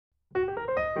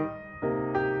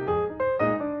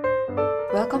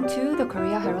Welcome to the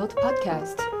Korea Herald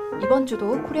Podcast. 이번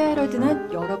주도 코리아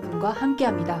헤럴드는 여러분과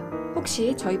함께합니다.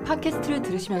 혹시 저희 팟캐스트를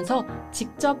들으시면서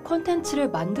직접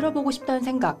콘텐츠를 만들어보고 싶다는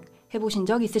생각 해보신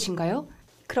적 있으신가요?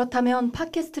 그렇다면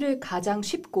팟캐스트를 가장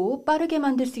쉽고 빠르게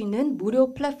만들 수 있는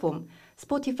무료 플랫폼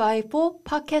스포티파이 for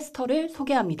팟캐스터를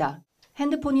소개합니다.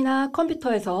 핸드폰이나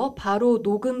컴퓨터에서 바로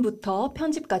녹음부터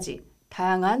편집까지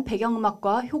다양한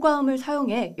배경음악과 효과음을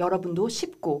사용해 여러분도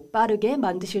쉽고 빠르게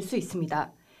만드실 수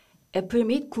있습니다. 애플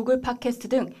및 구글 팟캐스트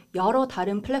등 여러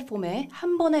다른 플랫폼에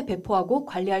한 번에 배포하고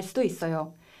관리할 수도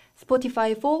있어요.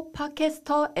 스포티파이 for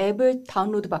팟캐스터 앱을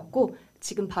다운로드 받고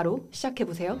지금 바로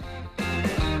시작해보세요.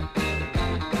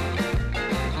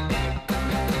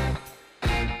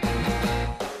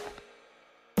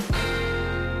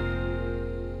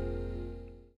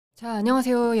 자,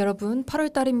 안녕하세요 여러분.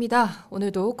 8월달입니다.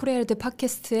 오늘도 코리아헤럴드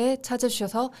팟캐스트에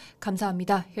찾아주셔서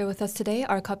감사합니다. Here with us today,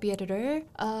 our copy editor,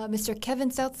 Mr. Kevin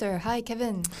Seltzer. Hi,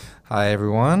 Kevin. Hi,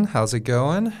 everyone. How's it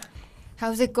going?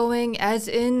 How's it going as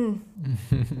in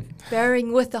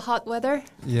bearing with the hot weather?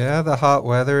 Yeah, the hot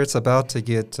weather. It's about to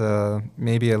get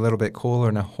maybe a little bit cooler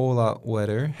and a whole lot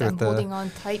wetter. I'm holding on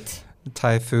tight.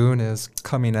 Typhoon is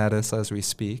coming at us as we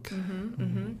speak.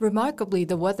 Remarkably,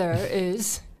 the weather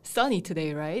is sunny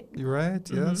today, right? You're right.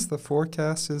 Yes, the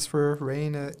forecast is for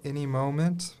rain at any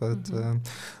moment. But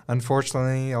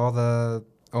unfortunately, all the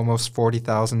almost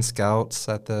 40,000 scouts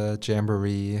at the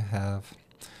Jamboree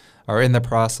are in the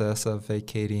process of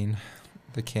vacating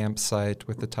the campsite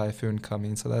with the typhoon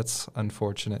coming. So that's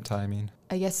unfortunate timing.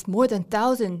 I guess more than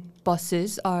 1,000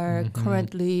 buses are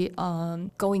currently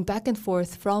going back and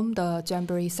forth from the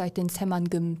Jamboree site in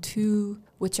Saemangum to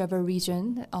whichever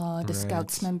region the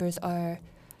Scouts members are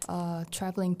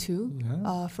traveling to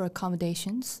for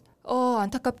accommodations.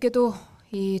 안타깝게도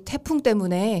이 태풍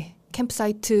때문에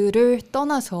캠프사이트를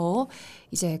떠나서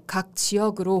이제 각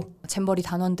지역으로 잼버리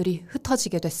단원들이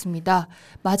흩어지게 됐습니다.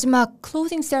 마지막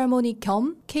클로징 세레모니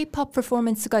겸 K-pop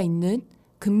퍼포먼스가 있는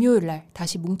금요일 날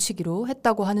다시 뭉치기로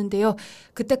했다고 하는데요.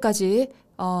 그때까지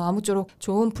아무쪼록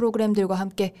좋은 프로그램들과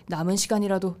함께 남은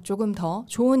시간이라도 조금 더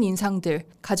좋은 인상들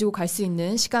가지고 갈 수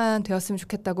있는 시간 되었으면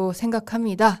좋겠다고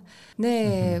생각합니다.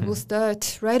 네, we'll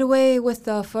start right away with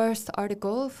the first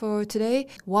article for today.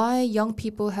 Why young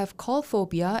people have call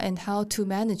phobia and how to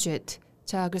manage it.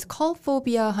 자, 그래서 call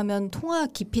phobia 하면 통화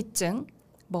기피증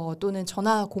또는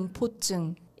전화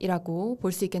공포증이라고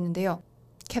볼 수 있겠는데요.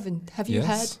 Kevin, have you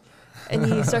had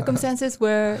any circumstances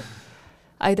where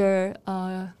either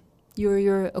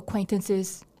your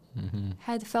acquaintances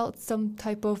had felt some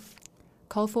type of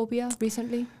call phobia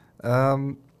recently?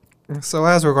 So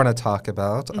as we're going to talk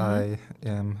about, I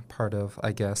am part of,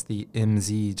 I guess, the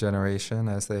MZ generation,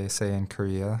 as they say in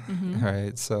Korea,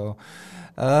 right? So,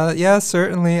 yeah,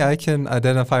 certainly I can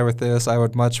identify with this. I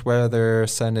would much rather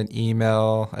send an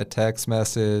email, a text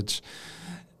message,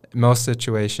 most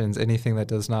situations, anything that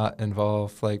does not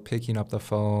involve like picking up the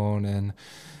phone and,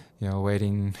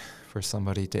 waiting for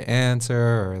somebody to answer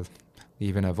or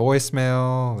leaving a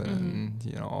voicemail and,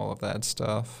 all of that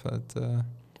stuff.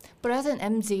 But as an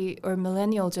MZ or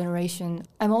millennial generation,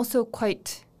 I'm also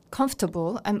quite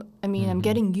comfortable. I'm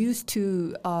getting used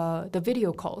to the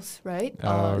video calls, right?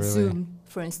 Really? Zoom,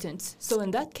 for instance. So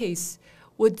in that case,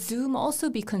 would Zoom also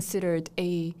be considered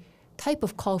a type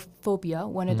of call phobia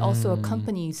when it also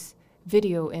accompanies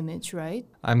video image, right?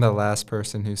 I'm the last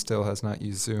person who still has not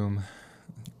used Zoom.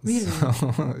 Really?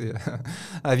 So, yeah.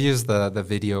 I've used the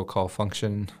video call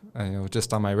function,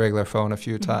 just on my regular phone a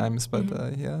few times, but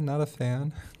not a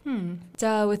fan.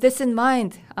 So with this in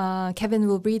mind, Kevin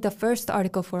will read the first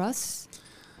article for us.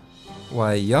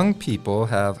 Why young people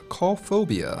have call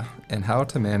phobia and how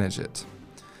to manage it.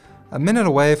 A minute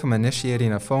away from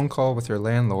initiating a phone call with your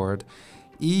landlord,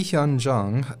 Lee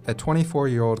Hyun-jung, a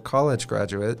 24-year-old college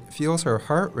graduate, feels her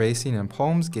heart racing and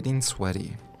palms getting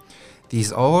sweaty.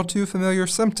 These all too familiar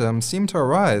symptoms seem to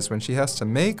arise when she has to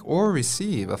make or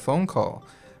receive a phone call,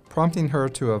 prompting her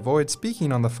to avoid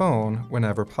speaking on the phone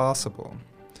whenever possible.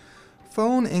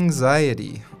 Phone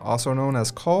anxiety, also known as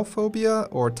call phobia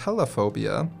or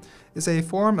telephobia, is a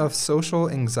form of social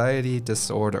anxiety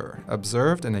disorder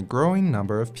observed in a growing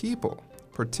number of people,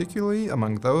 particularly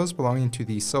among those belonging to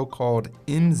the so-called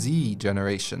MZ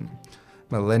generation,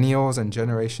 Millennials and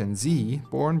Generation Z,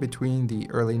 born between the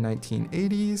early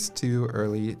 1980s to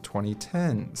early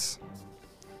 2010s.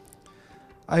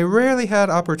 I rarely had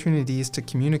opportunities to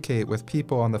communicate with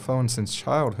people on the phone since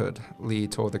childhood, Lee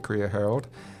told the Korea Herald.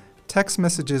 Text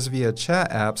messages via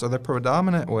chat apps are the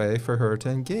predominant way for her to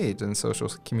engage in social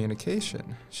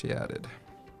communication, she added.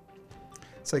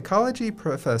 Psychology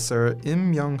professor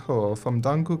Im Young-ho from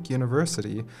Dankook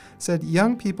University said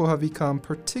young people have become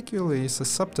particularly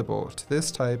susceptible to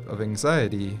this type of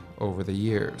anxiety over the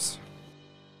years.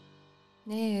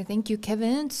 네, thank you,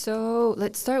 Kevin. So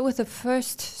let's start with the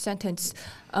first sentence.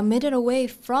 A minute away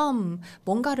from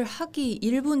뭔가를 하기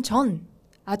 1분 전,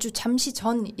 아주 잠시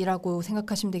전이라고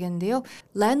생각하시면 되겠는데요.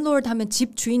 landlord 하면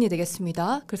집주인이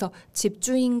되겠습니다. 그래서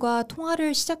집주인과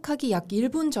통화를 시작하기 약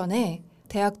 1분 전에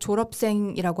대학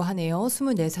졸업생이라고 하네요.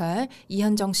 24살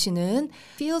이현정 씨는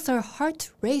feels her heart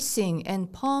racing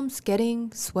and palms getting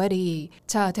sweaty.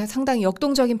 자, 상당히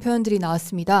역동적인 표현들이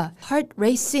나왔습니다. heart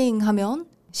racing 하면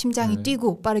심장이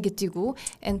뛰고 빠르게 뛰고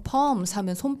and palms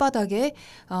하면 손바닥에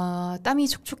땀이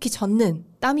촉촉히 젖는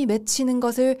땀이 맺히는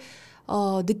것을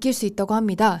느낄 수 있다고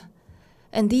합니다.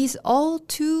 And these all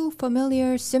too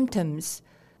familiar symptoms.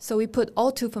 So we put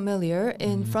all too familiar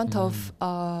in front of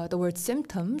the word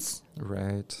symptoms.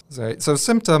 Right. So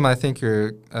symptom, I think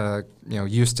you're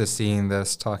used to seeing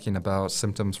this talking about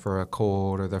symptoms for a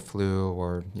cold or the flu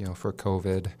or for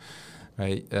COVID,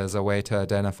 right? As a way to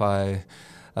identify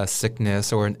a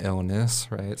sickness or an illness,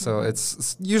 right? So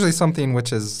it's usually something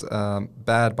which is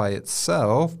bad by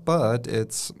itself, but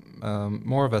it's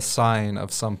more of a sign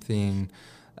of something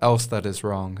else that is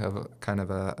wrong, of kind of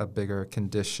a bigger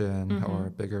condition or a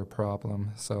bigger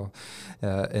problem. So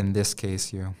in this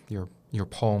case, your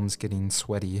palms getting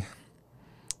sweaty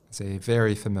is a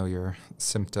very familiar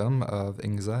symptom of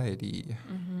anxiety.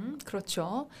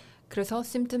 그렇죠. 그래서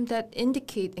symptom that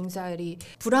indicate anxiety,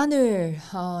 불안을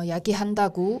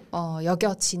야기한다고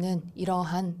여겨지는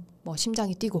이러한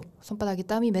심장이 뛰고 손바닥에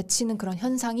땀이 맺히는 그런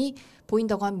현상이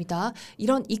보인다고 합니다.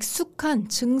 이런 익숙한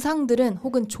증상들은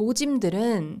혹은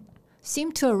조짐들은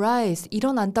seem to arise,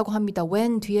 일어난다고 합니다.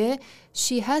 when 뒤에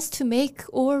she has to make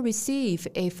or receive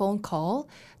a phone call.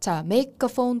 자, make a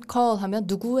phone call 하면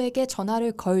누구에게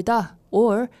전화를 걸다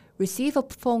or receive a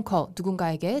phone call,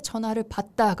 누군가에게 전화를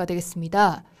받다가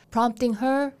되겠습니다. prompting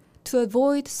her to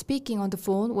avoid speaking on the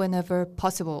phone whenever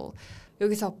possible.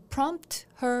 여기서 prompt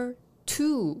her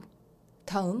to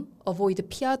다음 avoid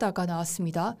피하다가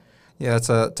나왔습니다. Yeah,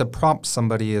 to prompt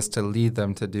somebody is to lead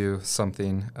them to do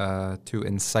something, to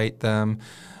incite them.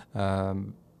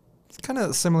 It's kind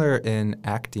of similar in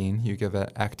acting. You give an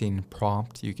acting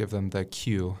prompt, you give them the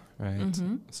cue, right?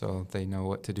 So they know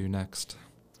what to do next.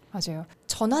 맞아요.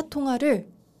 전화 통화를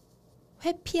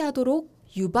회피하도록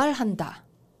유발한다.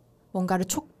 뭔가를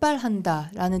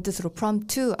촉발한다라는 뜻으로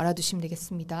prompt to 알아두시면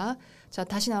되겠습니다. 자,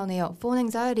 다시 나오네요. phone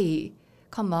anxiety,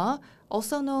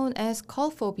 also known as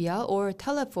call phobia or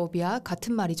telephobia,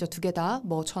 같은 말이죠. 두 개 다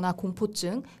전화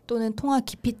공포증 또는 통화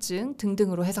기피증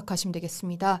등등으로 해석하시면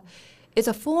되겠습니다. It's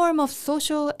a form of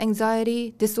social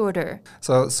anxiety disorder.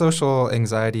 So social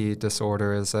anxiety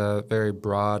disorder is a very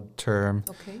broad term.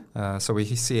 Okay. So we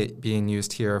see it being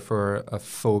used here for a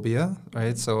phobia,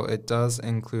 right? So it does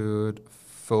include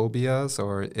phobias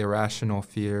or irrational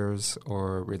fears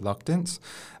or reluctance,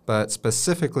 but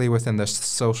specifically within the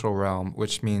social realm,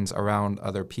 which means around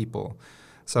other people.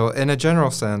 So in a general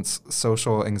sense,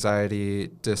 social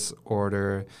anxiety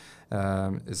disorder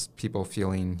is people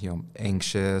feeling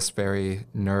anxious, very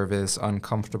nervous,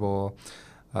 uncomfortable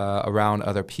around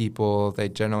other people. They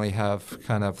generally have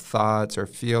kind of thoughts or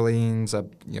feelings of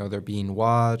they're being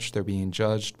watched, they're being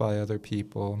judged by other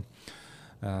people.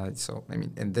 So, I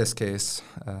mean, in this case,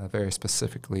 very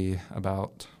specifically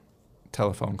about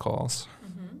telephone calls.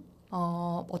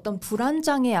 어떤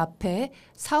불안장애 앞에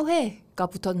사회가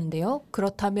붙었는데요.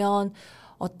 그렇다면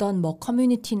어떤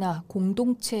커뮤니티나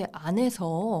공동체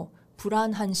안에서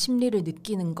불안한 심리를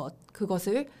느끼는 것,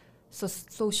 그것을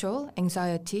social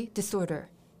anxiety disorder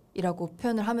이라고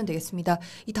표현을 하면 되겠습니다.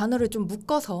 이 단어를 좀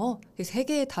묶어서 세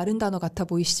개의 다른 단어 같아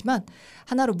보이시지만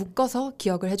하나로 묶어서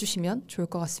기억을 해주시면 좋을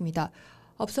것 같습니다.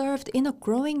 Observed in a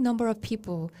growing number of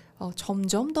people.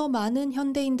 점점 더 많은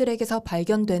현대인들에게서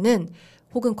발견되는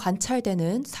혹은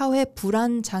관찰되는 사회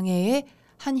불안 장애의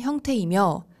한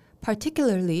형태이며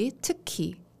particularly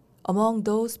특히 among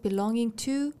those belonging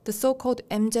to the so-called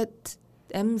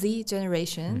MZ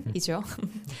generation이죠.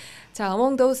 자,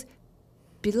 among those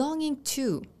belonging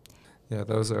to. Yeah,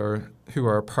 those are who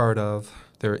are part of.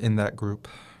 They're in that group.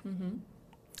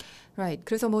 Right.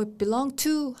 그래서 belong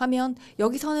to 하면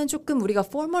여기서는 조금 우리가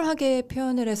포멀하게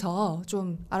표현을 해서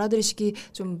좀 알아들으시기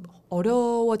좀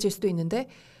어려워질 수도 있는데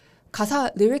가사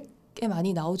리릭에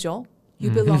많이 나오죠.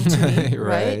 You belong to me,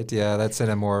 right? Yeah, that's in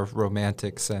a more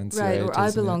romantic sense, right? Or I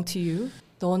belong to you.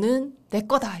 너는 내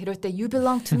거다 이럴 때 you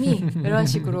belong to me 이런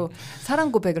식으로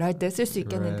사랑 고백을 할 때 쓸 수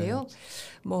있겠는데요.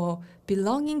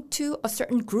 belonging to a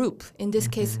certain group, in this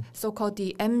case so-called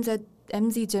the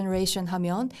MZ generation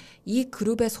하면 이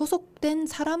그룹에 소속된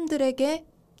사람들에게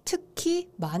특히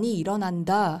많이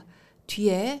일어난다.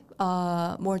 뒤에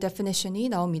more definition이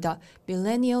나옵니다.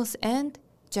 Millennials and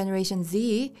Generation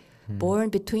Z born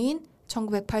between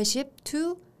 1980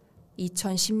 to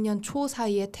 2010년 초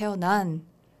사이에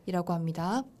태어난이라고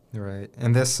합니다. Right.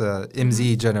 And this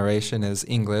MZ generation is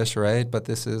English, right? But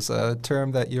this is a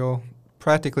term that you'll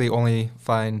practically only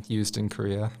find used in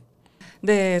Korea.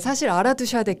 네, 사실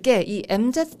알아두셔야 될 게 이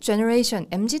MZ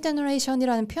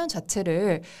generation이라는 표현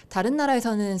자체를 다른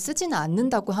나라에서는 쓰지는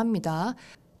않는다고 합니다.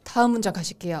 다음 문장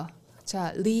가실게요.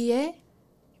 자, 리의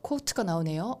코트가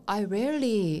나오네요. I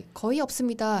rarely, 거의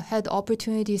없습니다. had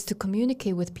opportunities to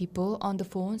communicate with people on the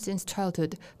phone since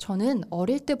childhood. 저는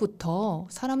어릴 때부터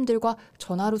사람들과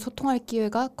전화로 소통할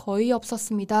기회가 거의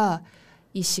없었습니다.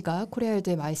 이 씨가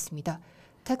코리아에도 말했습니다.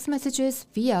 Text messages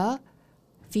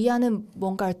via는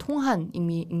뭔가를 통한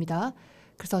의미입니다.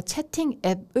 그래서 채팅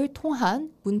앱을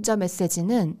통한 문자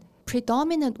메시지는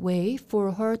predominant way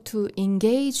for her to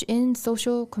engage in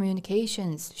social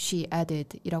communications, she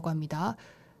added 이라고 합니다.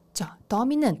 자,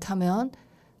 dominant 하면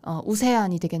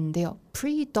우세한이 되겠는데요.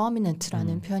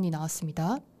 predominant라는 표현이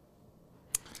나왔습니다.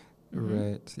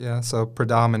 Right. Yeah. So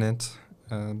predominant,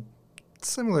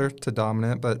 similar to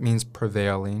dominant, but means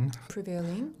prevailing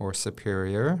or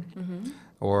superior.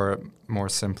 Or more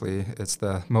simply, it's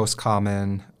the most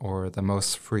common or the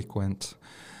most frequent.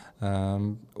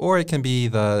 Or it can be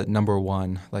the number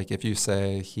one. Like if you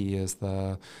say he is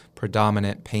the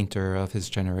predominant painter of his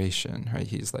generation, right?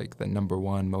 He's like the number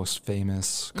one most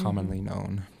famous, commonly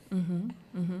known.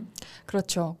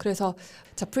 그렇죠. 그래서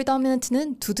자,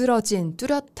 predominant는 두드러진,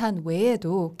 뚜렷한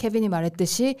외에도 케빈이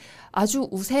말했듯이 아주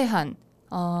우세한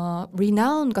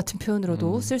renown 같은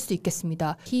표현으로도 쓸 수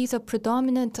있겠습니다. He's a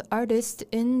predominant artist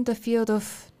in the field of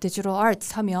digital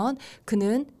arts 하면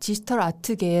그는 디지털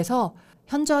아트계에서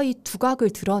현저히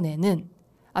두각을 드러내는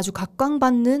아주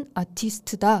각광받는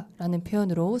아티스트다라는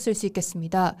표현으로 쓸 수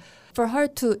있겠습니다. For her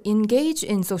to engage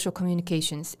in social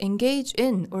communications, engage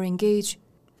in or engage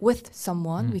with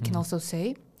someone, we can also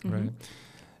say. Right.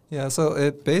 Yeah, so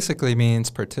it basically means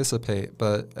participate,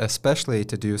 but especially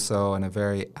to do so in a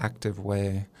very active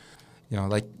way. You know,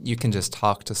 like you can just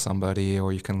talk to somebody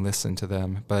or you can listen to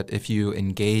them, but if you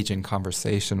engage in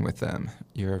conversation with them,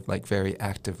 you're like very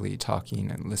actively talking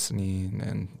and listening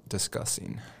and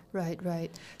discussing.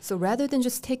 Right. So rather than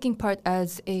just taking part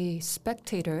as a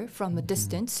spectator from a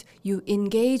distance, you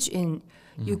engage in,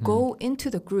 you go into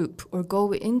the group or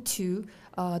go into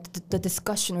the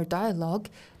discussion or dialogue.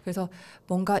 그래서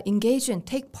뭔가 engage in,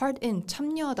 take part in,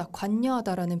 참여하다,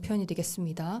 관여하다라는 표현이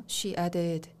되겠습니다. She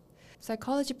added.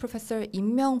 Psychology professor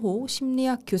임명호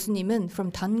심리학 교수님은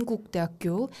from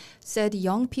단국대학교 said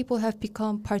young people have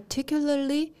become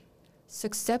particularly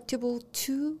susceptible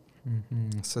to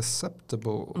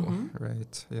susceptible,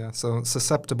 right? Yeah, so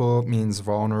susceptible means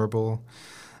vulnerable.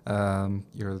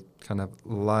 You're kind of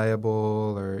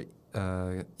liable or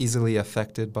easily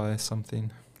affected by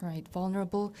something. Right,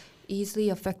 vulnerable, easily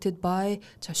affected by,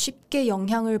 자, 쉽게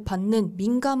영향을 받는,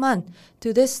 민감한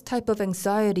to this type of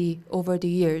anxiety over the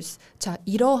years. 자,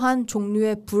 이러한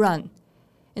종류의 불안,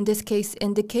 in this case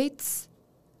indicates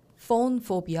phone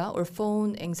phobia or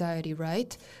phone anxiety,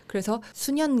 right? 그래서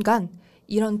수년간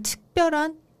이런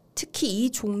특히 이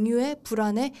종류의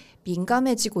불안에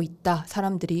민감해지고 있다.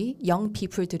 사람들이, young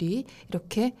people들이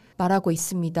이렇게 말하고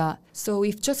있습니다. So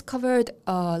we've just covered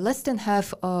less than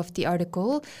half of the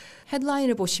article.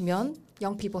 헤드라인을 보시면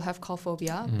young people have call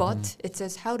phobia, but it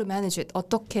says how to manage it.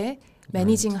 어떻게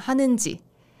매니징 하는지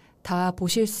다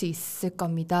보실 수 있을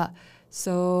겁니다.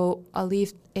 So I'll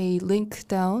leave a link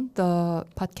down the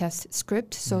podcast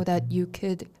script so that you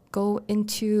could go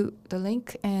into the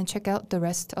link and check out the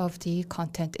rest of the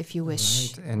content if you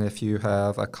wish. Right. And if you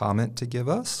have a comment to give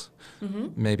us,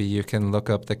 maybe you can look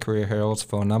up the Career Herald's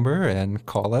phone number and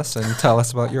call us and tell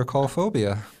us about your call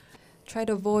phobia. Try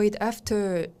to avoid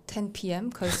after 10 p.m.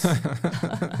 because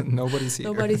Nobody's here.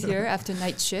 Nobody's here after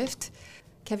night shift.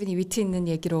 케빈이 위트 있는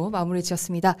얘기로 마무리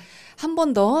지었습니다. 한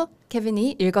번 더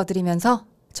케빈이 읽어드리면서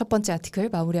첫 번째 아티클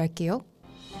마무리할게요.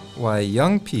 Why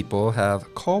young people have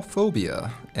call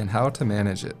phobia and how to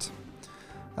manage it.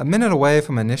 A minute away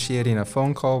from initiating a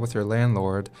phone call with your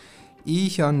landlord, Lee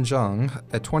Hyun-jung,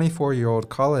 a 24-year-old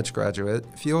college graduate,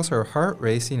 feels her heart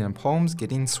racing and palms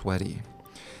getting sweaty.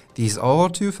 These all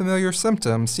too familiar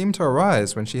symptoms seem to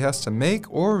arise when she has to make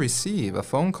or receive a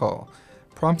phone call,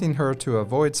 prompting her to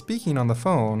avoid speaking on the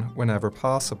phone whenever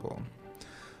possible.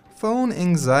 Phone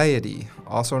anxiety,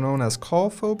 also known as call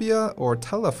phobia or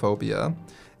telephobia,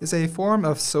 is a form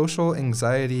of social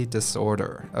anxiety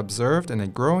disorder observed in a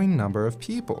growing number of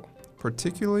people,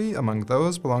 particularly among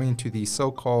those belonging to the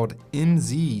so-called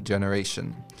MZ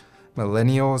generation,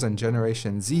 millennials and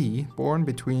Generation Z born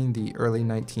between the early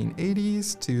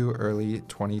 1980s to early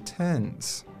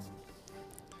 2010s.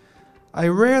 I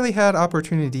rarely had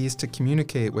opportunities to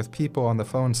communicate with people on the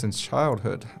phone since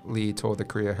childhood, Lee told the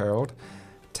Korea Herald.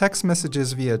 Text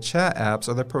messages via chat apps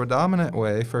are the predominant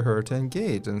way for her to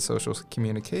engage in social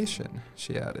communication,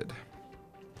 she added.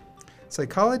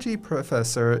 Psychology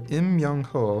professor Im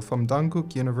Young-ho from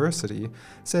Dankook University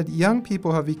said young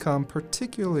people have become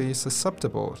particularly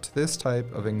susceptible to this type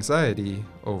of anxiety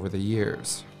over the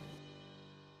years.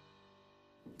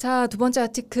 자, 두 번째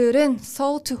아티클은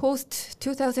Seoul to host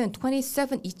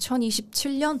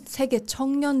 2027년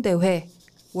세계청년대회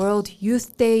World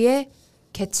Youth Day의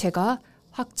개최가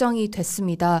확정이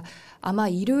됐습니다. 아마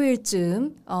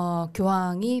일요일쯤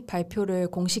교황이 발표를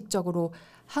공식적으로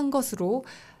한 것으로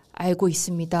알고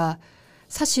있습니다.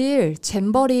 사실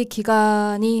잼버리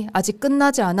기간이 아직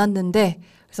끝나지 않았는데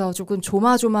그래서 조금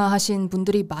조마조마하신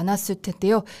분들이 많았을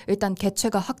텐데요. 일단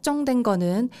개최가 확정된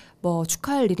거는 뭐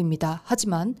축하할 일입니다.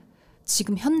 하지만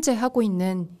지금 현재 하고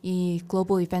있는 이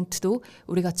글로벌 이벤트도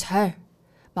우리가 잘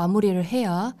마무리를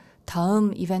해야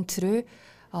다음 이벤트를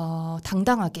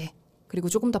당당하게 그리고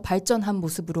조금 더 발전한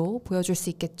모습으로 보여줄 수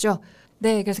있겠죠.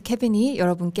 네, 그래서 케빈이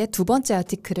여러분께 두 번째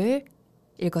아티클을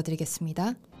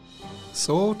읽어드리겠습니다.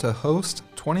 Seoul to host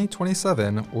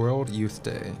 2027 World Youth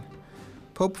Day.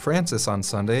 Pope Francis on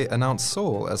Sunday announced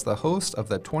Seoul as the host of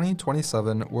the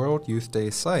 2027 World Youth Day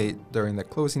site during the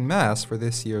closing mass for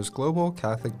this year's Global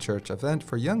Catholic Church event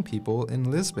for young people in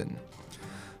Lisbon.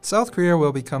 South Korea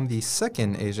will become the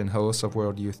second Asian host of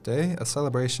World Youth Day, a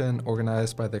celebration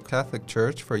organized by the Catholic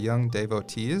Church for young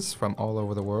devotees from all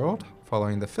over the world,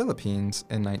 following the Philippines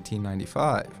in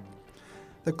 1995.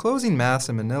 The closing mass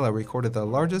in Manila recorded the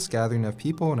largest gathering of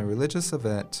people in a religious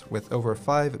event, with over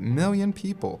 5 million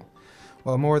people,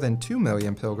 while more than 2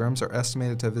 million pilgrims are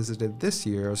estimated to have visited this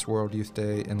year's World Youth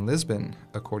Day in Lisbon,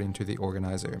 according to the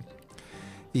organizer.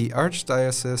 The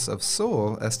Archdiocese of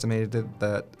Seoul estimated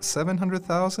that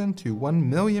 700,000 to 1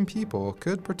 million people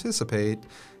could participate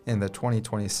in the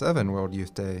 2027 World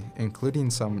Youth Day,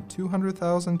 including some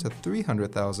 200,000 to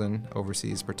 300,000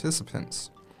 overseas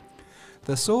participants.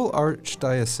 The Seoul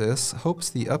Archdiocese hopes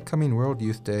the upcoming World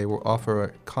Youth Day will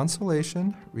offer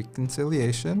consolation,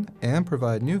 reconciliation, and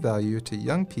provide new value to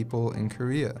young people in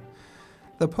Korea.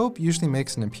 The Pope usually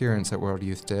makes an appearance at World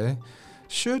Youth Day.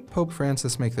 Should Pope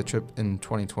Francis make the trip in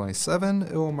 2027,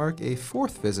 it will mark a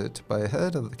fourth visit by a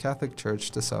head of the Catholic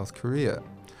Church to South Korea.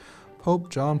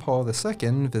 Pope John Paul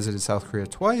II visited South Korea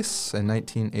twice, in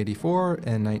 1984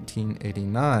 and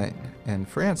 1989, and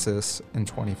Francis in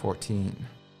 2014.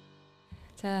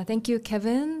 자, thank you,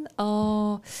 Kevin.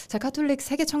 자, 가톨릭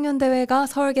세계청년대회가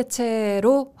서울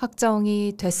개최로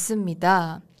확정이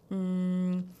됐습니다.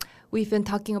 We've been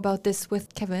talking about this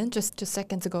with Kevin just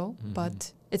seconds ago,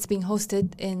 but it's being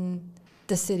hosted in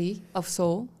the city of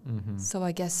Seoul. So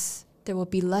I guess there will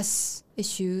be less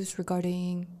issues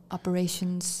regarding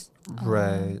operations.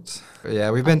 Right.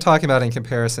 Yeah, we've been talking about in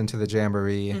comparison to the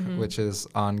Jamboree, which is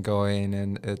ongoing,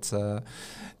 and it's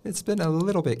been a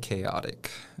little bit chaotic,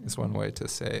 is one way to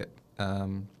say it.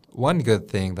 One good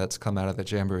thing that's come out of the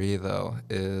Jamboree, though,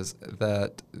 is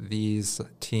that these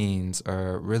teens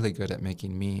are really good at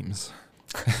making memes.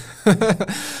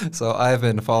 So I've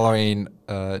been following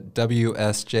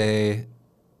WSJ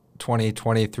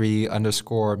 2023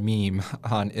 _ meme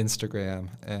on Instagram,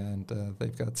 and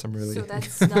they've got some really So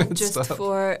that's not just stuff.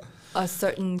 for a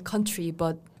certain country,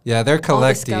 but yeah, they're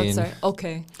collecting. all the scouts are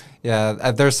okay.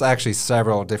 Yeah, there's actually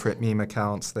several different meme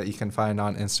accounts that you can find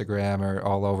on Instagram or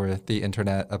all over the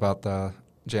internet about the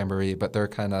Jamboree, but they're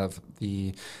kind of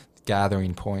the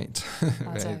gathering point.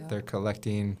 Right? They're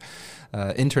collecting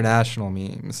international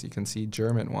memes. You can see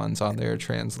German ones on there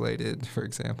translated, for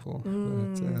example.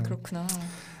 그렇구나.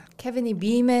 케빈이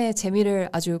밈의 재미를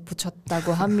아주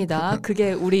붙였다고 합니다.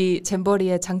 그게 우리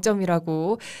잼버리의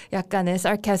장점이라고 약간의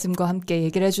sarcasm과 함께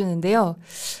얘기를 해주는데요.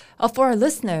 For our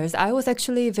listeners, I was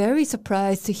actually very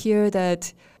surprised to hear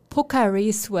that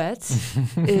Pocari Sweat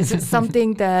is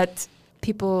something that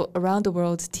people around the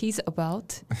world tease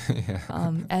about. Yeah.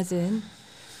 As in,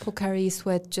 Pocari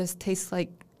Sweat just tastes like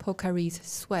Pocari's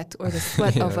sweat or the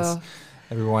sweat of a...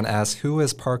 Everyone asks, who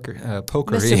is Pocari?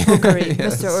 Mr. Pocari,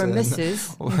 Yes, Mr. or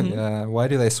Mrs. Yeah, why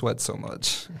do they sweat so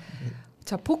much?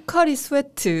 자, 포카리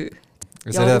스웨트.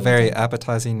 Is it a very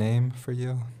appetizing name for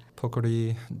you?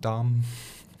 Pocari Dam?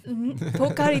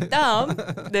 포카리 땀.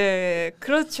 네,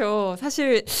 그렇죠.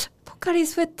 사실 포카리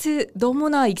스웨트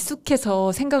너무나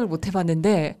익숙해서 생각을 못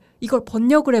해봤는데 이걸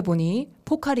번역을 해보니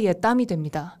포카리의 땀이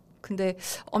됩니다. 근데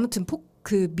아무튼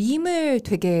그 밈을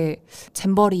되게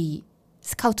잼버리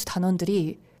스카우트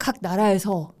단원들이 각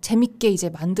나라에서 재밌게 이제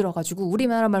만들어가지고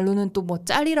우리나라 말로는 또 뭐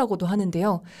짤이라고도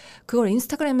하는데요. 그걸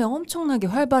인스타그램에 엄청나게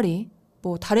활발히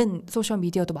뭐 다른 소셜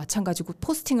미디어도 마찬가지고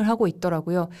포스팅을 하고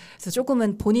있더라고요. 그래서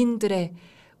조금은 본인들의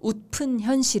웃픈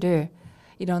현실을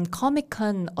이런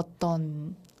코믹한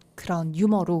어떤 그런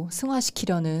유머로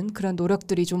승화시키려는 그런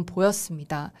노력들이 좀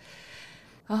보였습니다.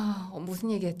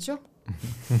 무슨 얘기했죠?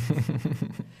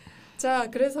 자,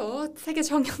 그래서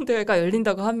세계청년대회가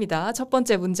열린다고 합니다. 첫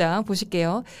번째 문장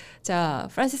보실게요. 자,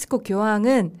 프란시스코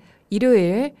교황은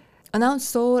일요일 announced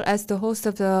Seoul as the host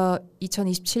of the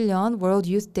 2027년 World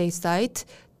Youth Day site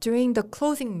during the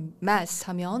closing mass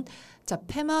하면 자,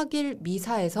 폐막일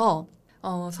미사에서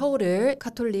서울을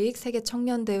카톨릭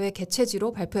세계청년대회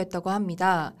개최지로 발표했다고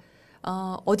합니다.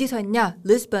 어디서 했냐?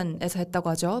 리스본에서 했다고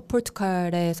하죠.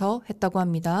 포르투갈에서 했다고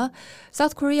합니다.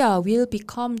 South Korea will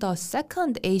become the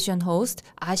second Asian host.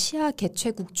 아시아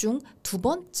개최국 중 두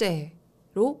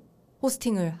번째로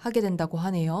호스팅을 하게 된다고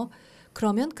하네요.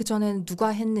 그러면 그전에는 누가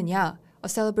했느냐? A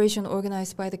celebration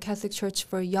organized by the Catholic Church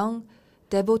for young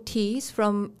devotees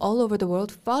from all over the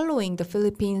world following the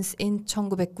Philippines in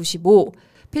 1995.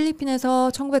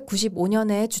 필리핀에서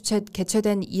 1995년에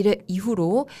개최된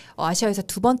이후로 아시아에서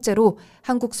두 번째로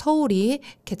한국 서울이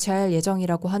개최할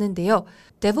예정이라고 하는데요.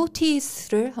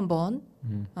 Devotees를 한번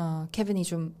케빈이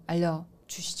좀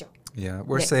알려주시죠. Yeah,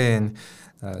 we're saying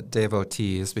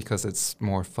devotees because it's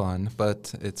more fun,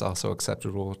 but it's also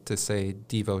acceptable to say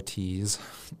devotees,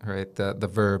 right? The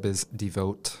verb is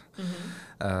devote.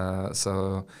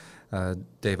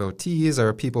 Devotees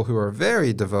are people who are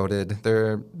very devoted.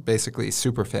 They're basically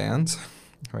super fans,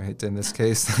 right? In this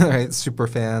case, right? Super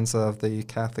fans of the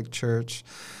Catholic Church.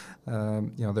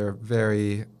 They're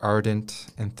very ardent,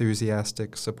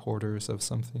 enthusiastic supporters of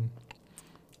something.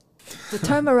 The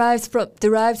term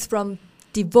derives from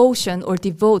devotion or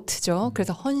devote죠.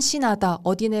 그래서 헌신하다,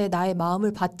 어디에 나의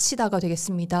마음을 바치다가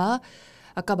되겠습니다.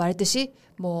 아까 말했듯이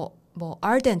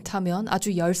ardent 하면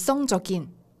아주 열성적인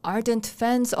ardent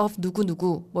fans of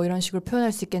누구누구 뭐 이런 식으로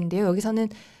표현할 수 있겠는데요. 여기서는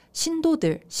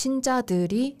신도들,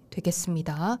 신자들이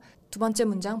되겠습니다. 두 번째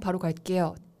문장 바로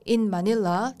갈게요. In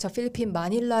Manila, 자 필리핀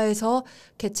마닐라에서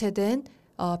개최된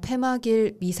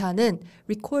폐막일 미사는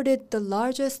recorded the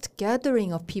largest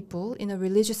gathering of people in a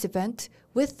religious event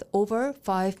with over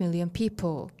 5 million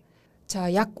people.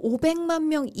 자, 약 500만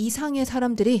명 이상의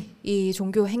사람들이 이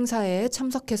종교 행사에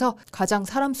참석해서 가장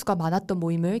사람 수가 많았던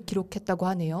모임을 기록했다고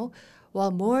하네요.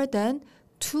 While more than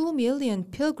 2 million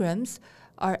pilgrims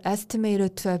are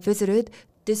estimated to have visited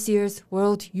this year's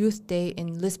World Youth Day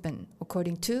in Lisbon,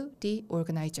 according to the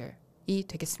organizer. 이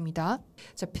되겠습니다.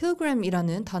 자,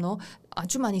 pilgrim이라는 단어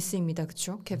아주 많이 쓰입니다.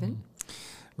 그렇죠, 케빈?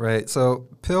 Right. So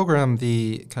pilgrim,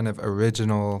 the kind of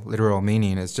original literal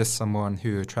meaning is just someone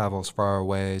who travels far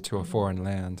away to a foreign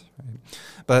land. Right?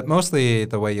 But mostly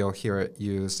the way you'll hear it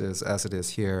used is as it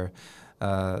is here,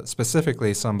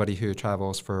 specifically somebody who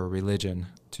travels for religion,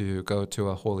 to go to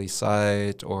a holy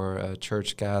site or a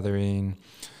church gathering.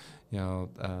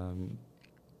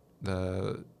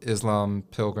 The Islam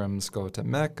pilgrims go to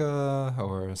Mecca,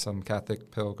 or some Catholic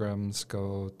pilgrims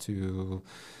go to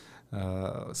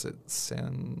is it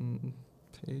San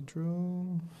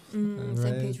Pedro? Right?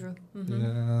 San Pedro.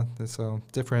 Yeah, so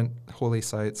different holy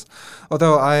sites.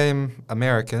 Although I'm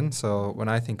American, so when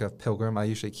I think of pilgrim, I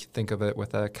usually think of it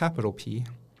with a capital P.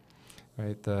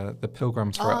 Right, the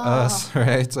pilgrims for us,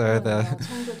 right? So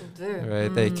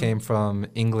right, they came from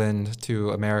England to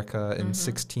America in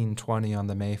 1620 on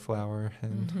the Mayflower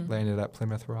and landed at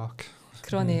Plymouth Rock.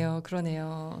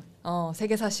 그러네요.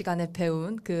 세계사 시간에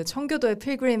배운 그 청교도의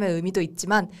필그림의 의미도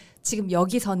있지만 지금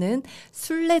여기서는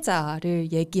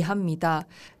순례자를 얘기합니다.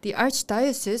 The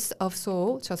Archdiocese of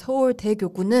Seoul, 저 서울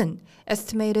대교구는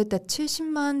estimated that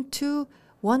 70만 to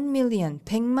 1 million,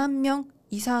 100만 명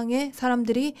이상의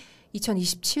사람들이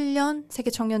 2027년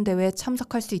세계청년대회에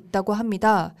참석할 수 있다고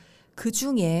합니다. 그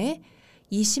중에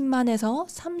 20만에서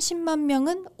 30만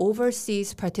명은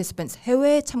overseas participants,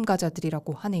 해외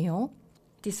참가자들이라고 하네요.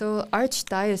 So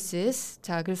Archdiocese,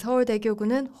 자, 그래서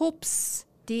서울대교구는 hopes,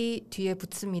 D 뒤에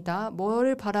붙습니다.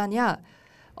 뭐를 바라냐?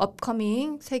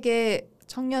 Upcoming 세계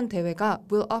청년 대회가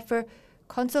will offer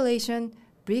consolation,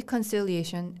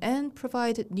 reconciliation, and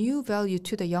provide new value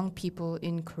to the young people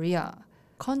in Korea.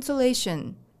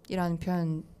 Consolation이라는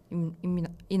표현이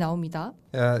나옵니다.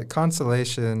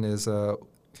 Consolation is a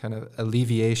kind of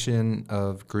alleviation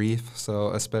of grief.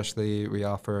 So especially we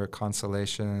offer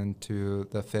consolation to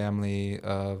the family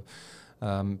of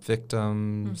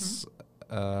victims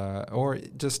or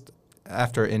just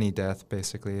after any death,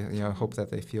 basically, hope that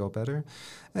they feel better.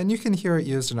 And you can hear it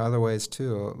used in other ways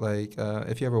too. Like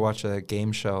if you ever watch a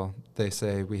game show, they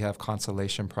say we have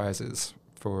consolation prizes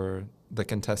for the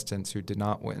contestants who did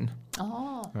not win.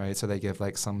 Oh. Right, so they give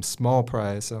like some small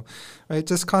prize. So, right,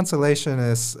 just consolation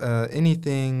is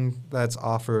anything that's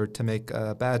offered to make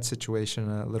a bad situation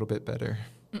a little bit better.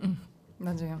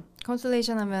 맞아요.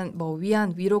 consolation 하면 뭐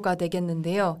위안, 위로가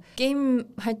되겠는데요. 게임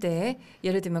할 때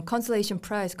예를 들면 consolation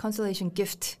prize, consolation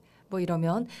gift 뭐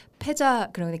이러면 패자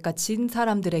그러니까 진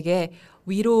사람들에게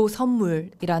위로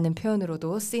선물이라는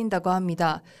표현으로도 쓰인다고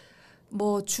합니다.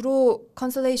 뭐 주로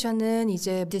consolation은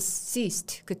이제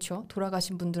deceased, 그렇죠?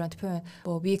 돌아가신 분들한테 표현.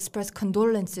 뭐 we express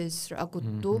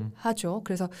condolences라고도 하죠.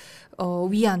 그래서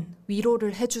위안,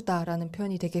 위로를 해주다라는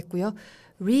표현이 되겠고요.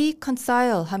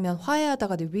 reconcile 하면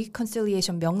화해하다가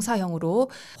reconciliation 명사형으로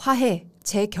화해,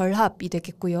 재결합이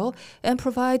되겠고요. and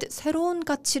provide 새로운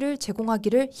가치를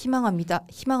제공하기를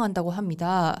희망한다고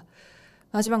합니다.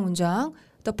 마지막 문장.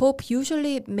 The Pope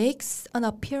usually makes an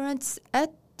appearance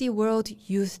at the World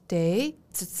Youth Day.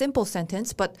 It's a simple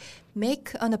sentence, but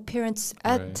make an appearance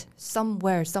at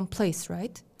somewhere, someplace,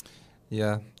 right?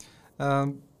 Yeah.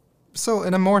 So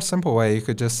in a more simple way, you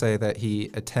could just say that he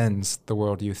attends the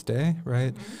World Youth Day,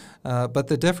 right? But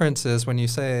the difference is when you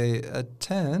say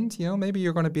attend, maybe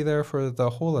you're going to be there for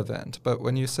the whole event. But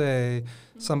when you say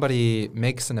somebody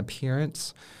makes an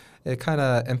appearance, it kind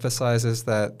of emphasizes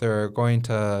that they're going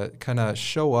to kind of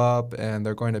show up and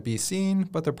they're going to be seen,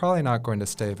 but they're probably not going to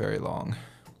stay very long,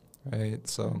 right?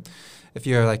 So if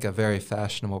you're like a very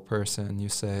fashionable person, you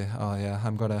say, oh yeah,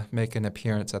 I'm going to make an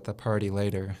appearance at the party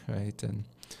later, right? And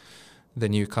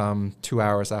then you come 2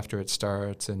 hours after it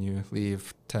starts and you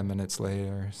leave 10 minutes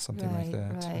later, something like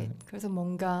that. Right. 그래서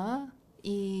뭔가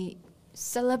이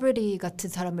celebrity 같은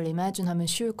사람을 imagine하면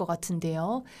쉬울 것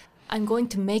같은데요. I'm going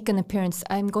to make an appearance.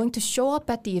 I'm going to show up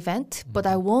at the event, but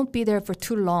I won't be there for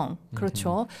too long.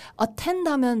 그렇죠. attend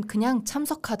하면 그냥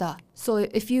참석하다. So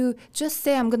if you just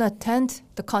say I'm going to attend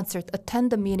the concert,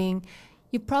 attend the meeting,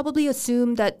 you probably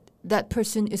assume that that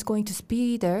person is going to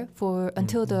be there for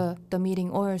until the meeting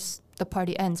or the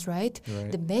party ends, right?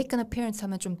 The make an appearance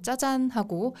하면 좀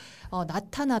짜잔하고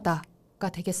나타나다가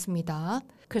되겠습니다.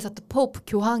 그래서 the Pope,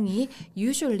 교황이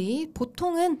usually,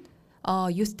 보통은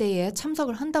Youth Day에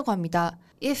참석을 한다고 합니다.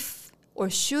 If or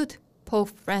should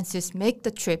Pope Francis make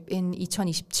the trip in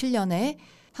 2027년에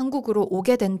한국으로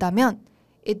오게 된다면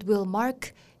it will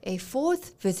mark a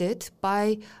fourth visit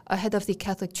by a head of the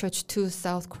Catholic Church to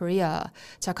South Korea.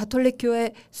 자, 가톨릭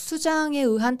교회 수장에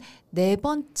의한 네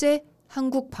번째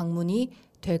한국 방문이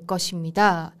될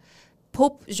것입니다.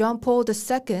 Pope John Paul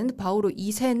II, 바오로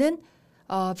 2세는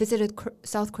visited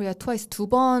South Korea twice,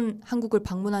 2번 한국을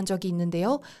방문한 적이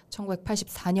있는데요.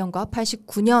 1984년과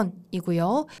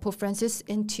 89년이고요. Pope Francis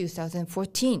in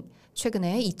 2014,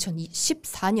 최근에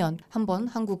 2014년 한 번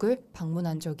한국을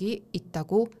방문한 적이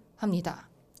있다고 합니다.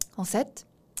 All set?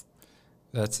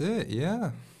 That's it,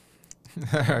 yeah.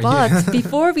 But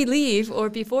before we leave or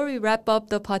before we wrap up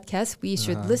the podcast, we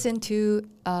should listen to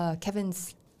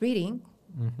Kevin's reading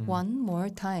one more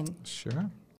time. Sure.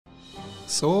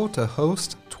 Seoul to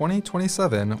host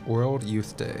 2027 World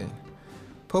Youth Day.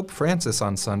 Pope Francis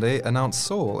on Sunday announced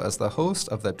Seoul as the host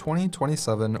of the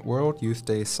 2027 World Youth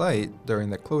Day site during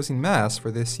the closing mass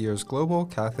for this year's Global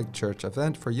Catholic Church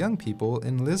event for young people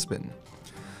in Lisbon.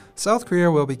 South Korea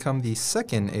will become the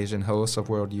second Asian host of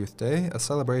World Youth Day, a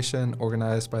celebration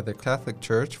organized by the Catholic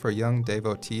Church for young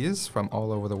devotees from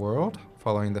all over the world,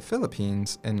 following the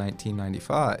Philippines in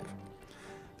 1995.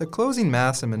 The closing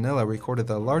mass in Manila recorded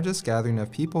the largest gathering of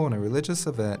people in a religious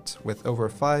event, with over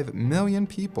 5 million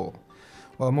people,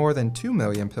 while more than 2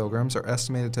 million pilgrims are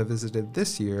estimated to have visited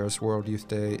this year's World Youth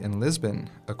Day in Lisbon,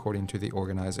 according to the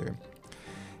organizer.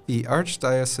 The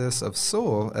Archdiocese of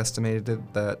Seoul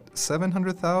estimated that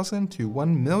 700,000 to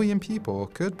 1 million people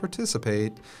could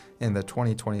participate in the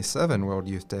 2027 World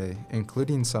Youth Day,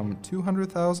 including some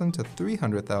 200,000 to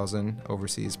 300,000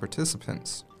 overseas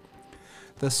participants.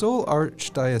 The Seoul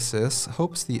Archdiocese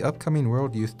hopes the upcoming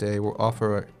World Youth Day will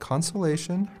offer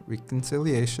consolation,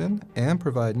 reconciliation, and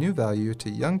provide new value to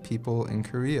young people in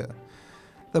Korea.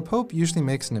 The Pope usually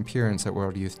makes an appearance at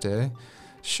World Youth Day.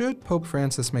 Should Pope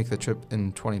Francis make the trip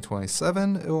in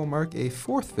 2027, it will mark a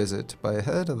fourth visit by a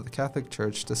head of the Catholic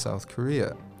Church to South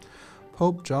Korea.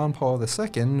 Pope John Paul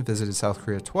II visited South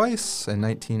Korea twice, in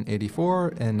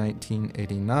 1984 and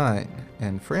 1989,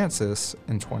 and Francis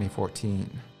in 2014.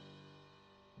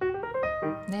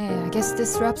 I guess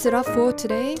this wraps it up for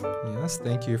today. Yes,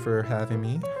 thank you for having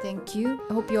me. Thank you.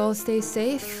 I hope you all stay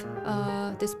safe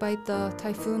despite the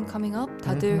typhoon coming up.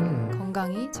 다들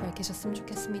건강히 잘 계셨으면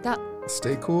좋겠습니다.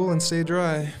 Stay cool and stay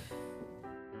dry.